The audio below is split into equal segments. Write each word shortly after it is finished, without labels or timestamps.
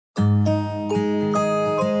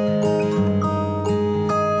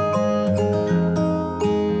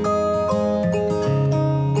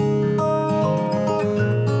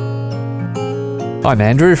I'm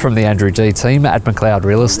Andrew from the Andrew G team at Macleod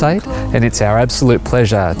Real Estate, and it's our absolute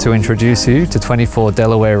pleasure to introduce you to 24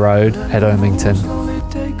 Delaware Road at Ermington.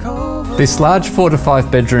 This large 4 to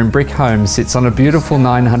 5 bedroom brick home sits on a beautiful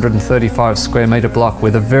 935 square metre block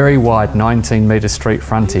with a very wide 19 metre street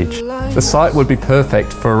frontage. The site would be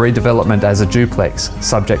perfect for a redevelopment as a duplex,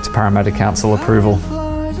 subject to Parramatta Council approval.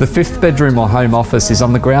 The 5th bedroom or home office is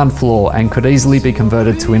on the ground floor and could easily be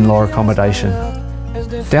converted to in-law accommodation.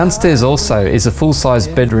 Downstairs also is a full-size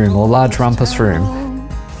bedroom or large rumpus room.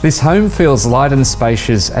 This home feels light and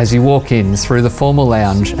spacious as you walk in through the formal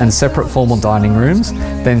lounge and separate formal dining rooms,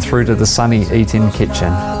 then through to the sunny eat-in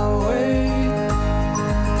kitchen.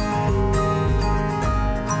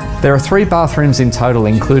 There are 3 bathrooms in total,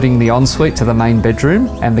 including the ensuite to the main bedroom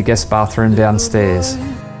and the guest bathroom downstairs.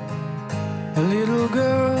 A little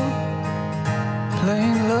girl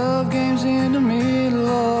playing love games in the middle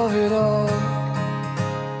of it all.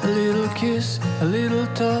 A little kiss, a little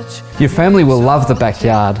touch. Your family will love the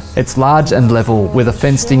backyard. It's large and level with a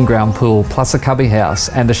fenced-in ground pool plus a cubby house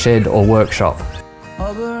and a shed or workshop.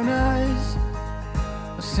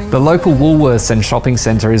 The local Woolworths and shopping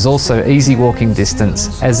centre is also easy walking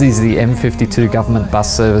distance, as is the M52 government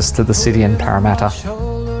bus service to the city and Parramatta.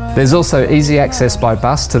 There's also easy access by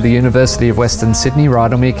bus to the University of Western Sydney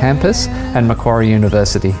Rydalmere campus and Macquarie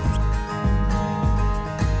University.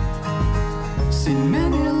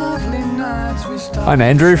 I'm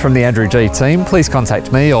Andrew from the Andrew G team. Please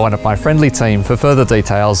contact me or one of my friendly team for further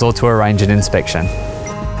details or to arrange an inspection.